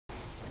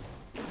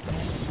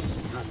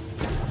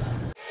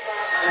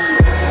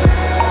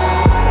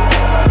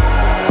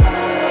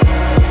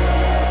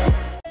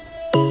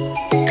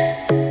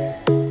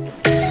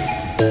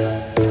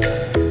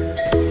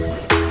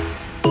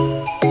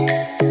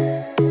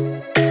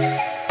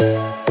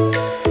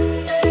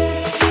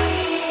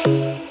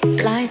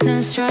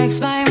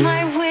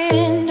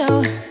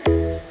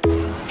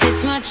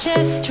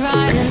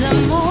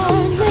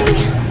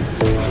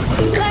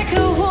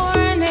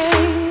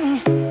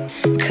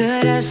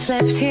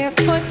slept here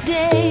for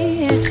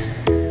days.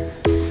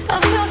 I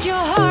felt your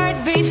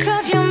heartbeat,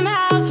 felt your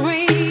mouth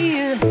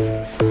breathe,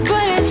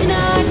 but it's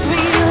not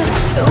real.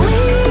 We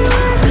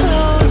were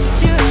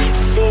close to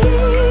see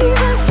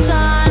the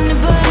sun,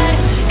 but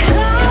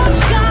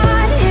clouds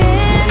got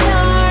in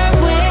our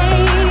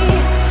way,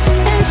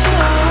 and so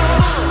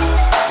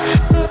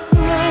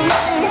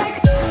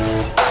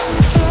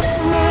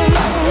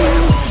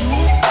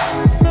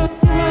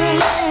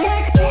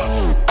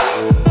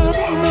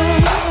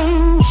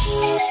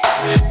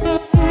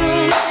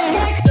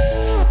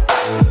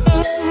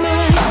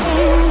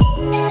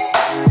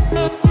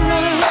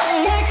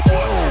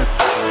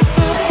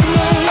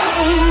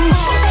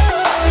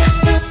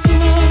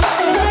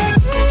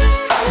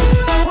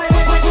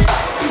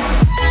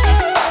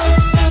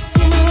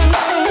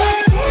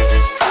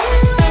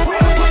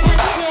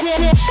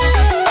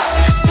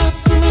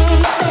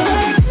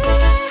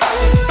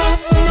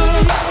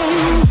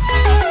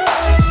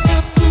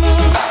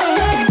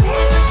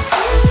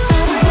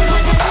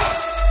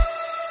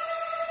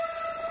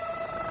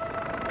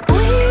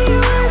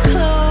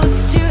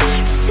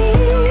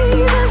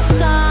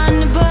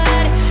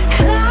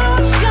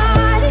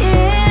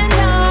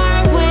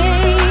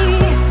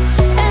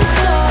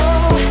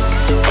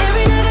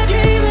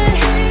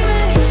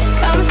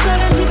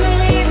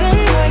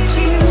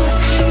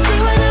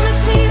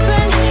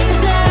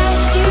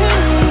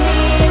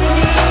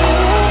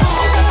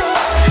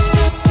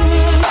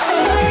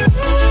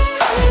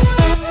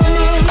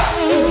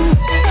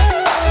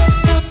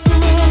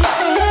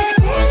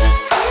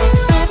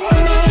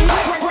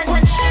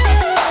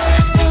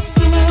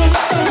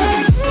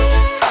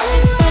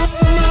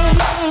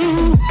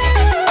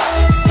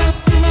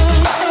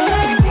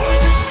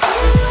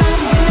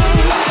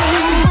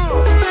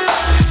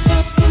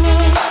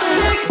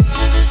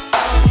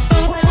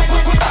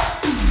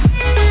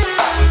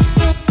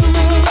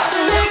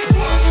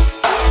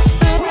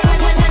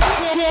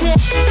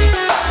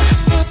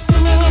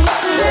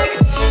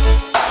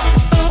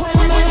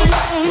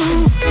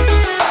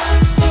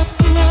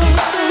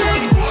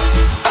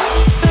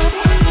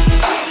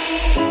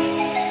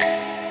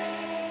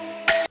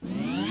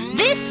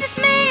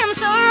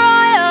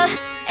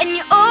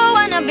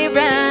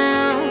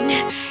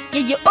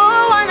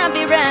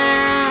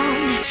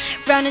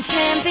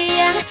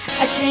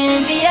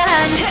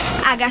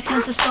I got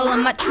tons of soul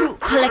on my true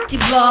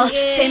collectible.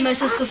 Famous,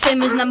 so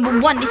famous,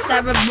 #1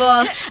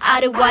 desirable. I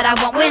do what I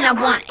want when I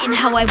want and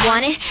how I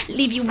want it.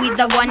 Leave you with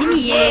the one in me,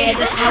 yeah,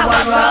 that's how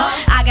I roll.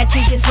 I got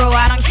change to throw,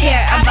 I don't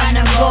care about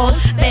no gold.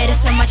 Better,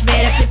 so much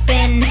better,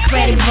 flipping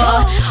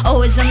incredible.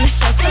 Always on the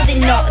show so they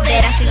know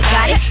that I still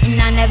got it,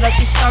 and I never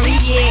feel sorry,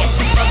 yeah,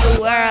 to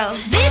the world.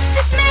 This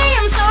is me,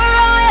 I'm so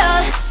royal,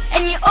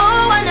 and you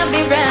all wanna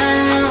be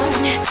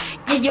round.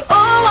 Yeah, you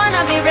all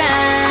wanna be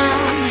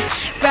round.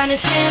 Round a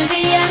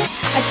champion,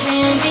 a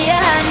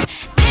champion.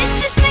 This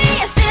is me,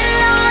 I'm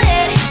still on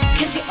it,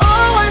 cause you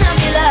all wanna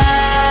be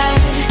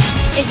loved.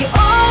 Yeah, you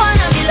all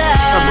wanna be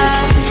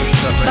loved.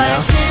 But a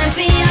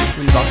champion,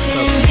 a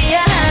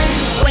champion.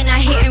 When I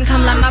hear him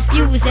come like my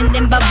fuse and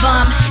then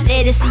ba-bum.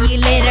 Later, see you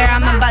later,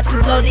 I'm about to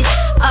blow this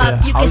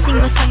up. You can sing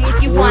my song if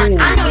you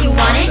want, I know you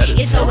want it.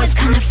 It's always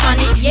kinda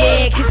funny,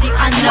 yeah, cause you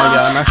I know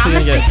I'm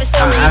a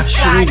superstar and it's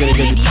God to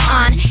lead you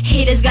on.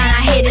 Haters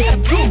gonna hate us,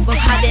 approve of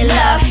how they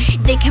love.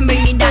 They can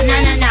bring me down,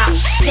 nah, nah, nah.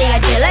 They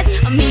are jealous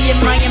of me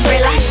and my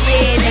umbrella,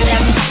 yeah, they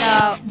love me so.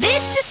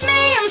 This is me,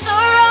 I'm so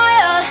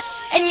royal,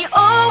 and you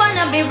all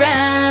wanna be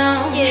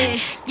round. Yeah,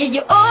 yeah,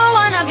 you all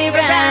wanna be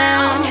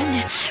round.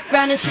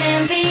 Round a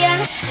champion,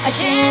 a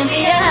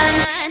champion.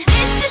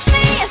 This is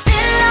me, I'm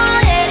still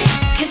on it,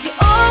 cause you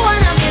all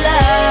wanna be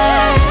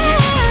loved.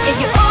 Yeah,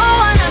 you all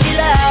wanna be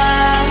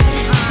loved.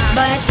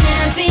 But a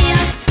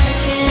champion,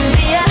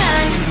 yeah.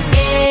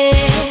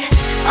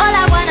 All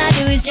I wanna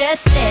do is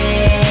just say,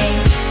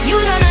 you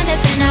don't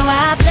understand how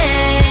I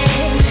play.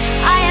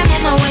 I am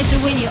on my way to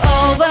win you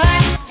over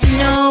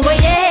and over,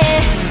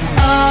 yeah.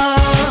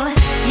 Oh,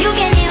 you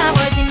can hear my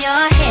voice in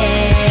your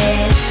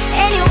head,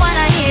 and you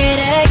wanna hear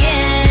it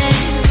again.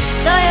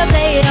 So you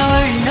play it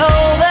over and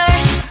over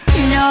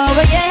and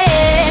over, yeah.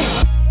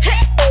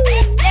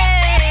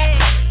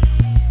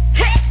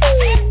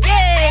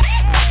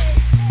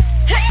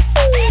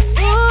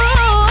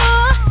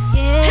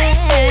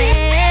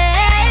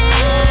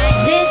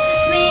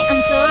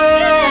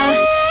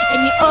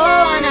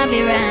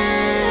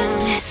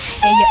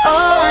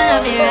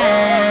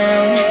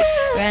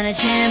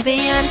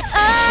 Champion,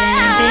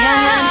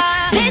 champion.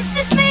 This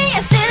is me,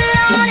 I'm still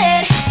on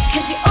it,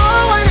 cause you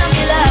all wanna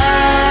be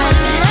loved.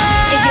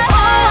 Yeah, you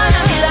all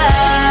wanna be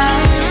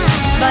loved.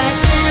 But a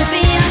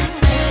champion,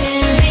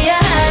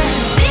 champion.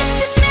 This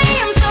is me,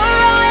 I'm so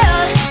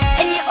royal,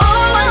 and you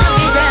all wanna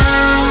be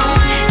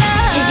round.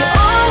 Yeah, you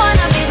all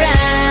wanna be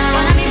round.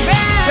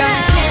 But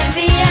a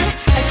champion,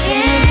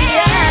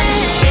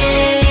 yeah.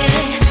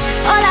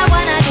 All I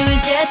wanna do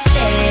is just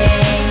say,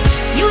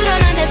 you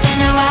don't understand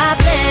how I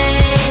play.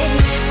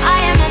 I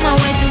am on my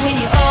way to win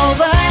you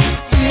over.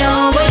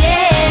 No.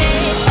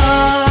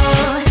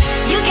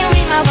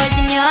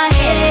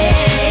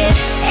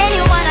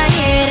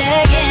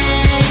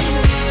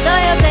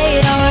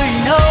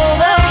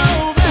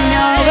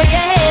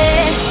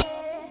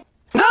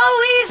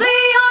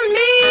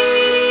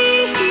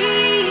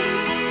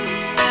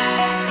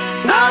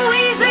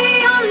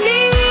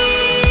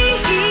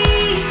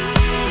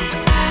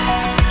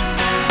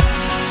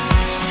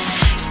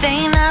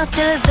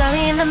 till it's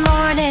early in the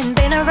morning.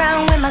 Been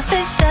around with my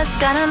sisters.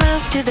 Gotta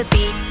move to the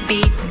beat,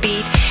 beat,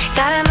 beat.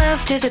 Gotta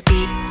move to the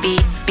beat,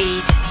 beat,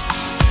 beat.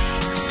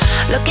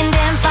 Looking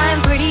damn fine,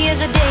 pretty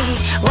as a day.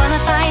 Wanna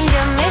find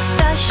your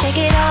mister. Shake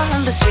it all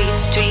on the street,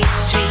 street,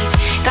 street.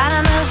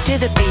 Gotta move to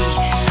the beat.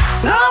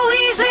 Go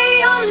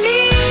easy on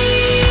me.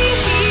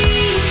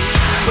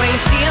 When you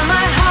steal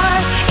my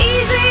heart,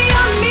 easy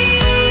on me.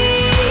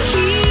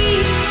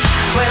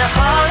 When I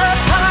fall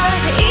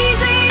apart,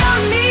 easy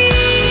on me.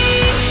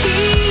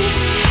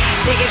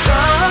 Take it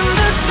from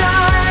the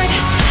start.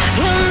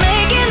 You're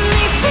making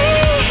me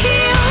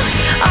feel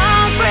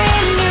all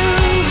brand new.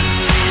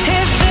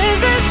 If this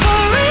is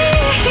for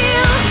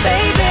real,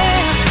 baby,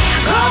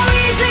 go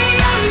easy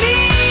on me.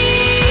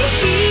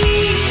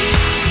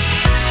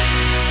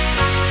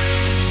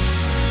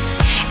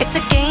 It's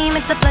a game,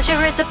 it's a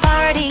pleasure, it's a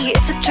party.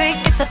 It's a trick,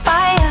 it's a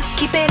fire.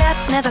 Keep it up,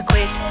 never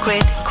quit,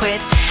 quit,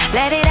 quit.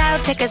 Let it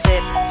out, take a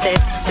sip,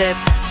 sip, sip.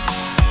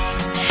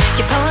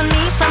 You're pulling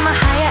me from a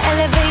higher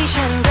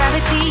elevation.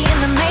 Gravity in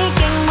the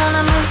making.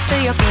 Wanna move to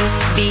your beat,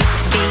 beat,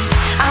 beat.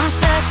 I'm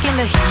stuck in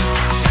the heat.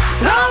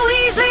 Go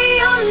easy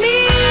on me.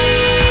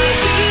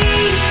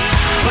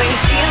 When you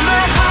steal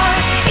my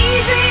heart,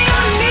 easy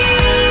on me.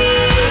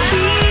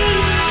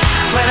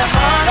 When I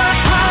fall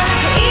apart,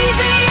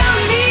 easy on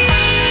me.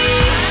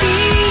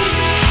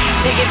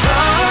 Take it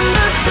from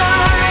the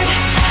start.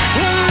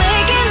 You're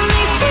making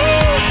me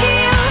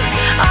feel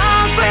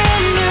all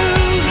brand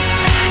new.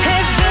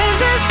 If this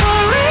is for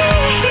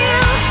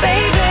real,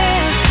 baby,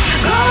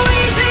 go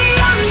easy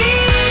on me.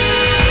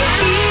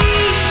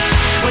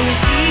 When you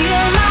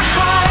steal my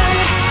heart,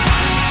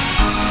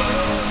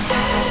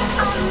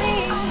 on me,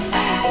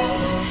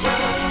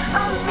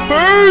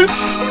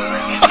 Peace!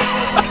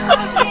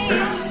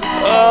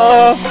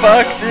 Oh,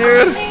 fuck,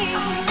 dude.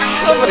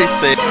 Somebody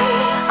say.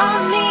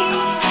 on me,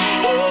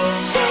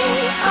 easy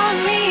on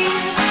me,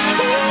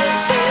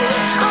 easy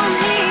on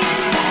me.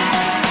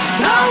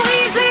 Go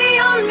easy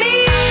on me.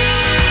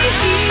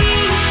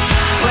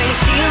 When you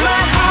steal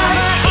my heart,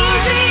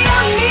 easy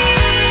on me.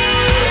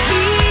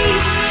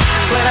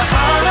 When I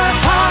fall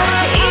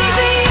apart,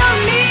 easy on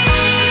me.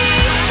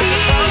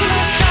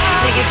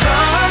 Take it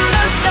from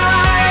the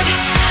start.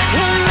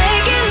 You're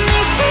making me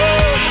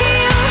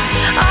feel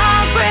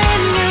all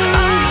brand new.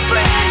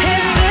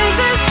 If this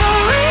is for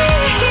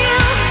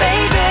real,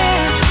 baby,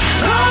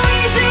 go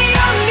easy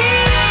on me.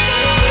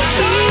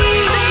 So easy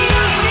on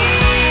me.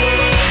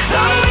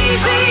 So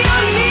easy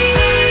on me.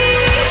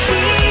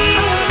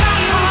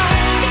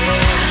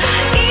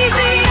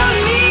 Easy on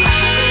me.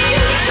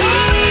 So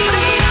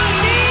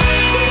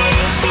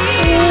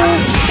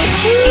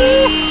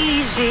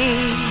easy.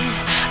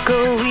 Go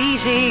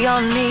easy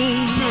on me.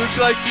 Looks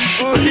like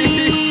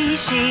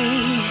Easy.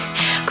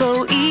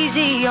 Go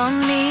easy on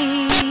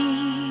me.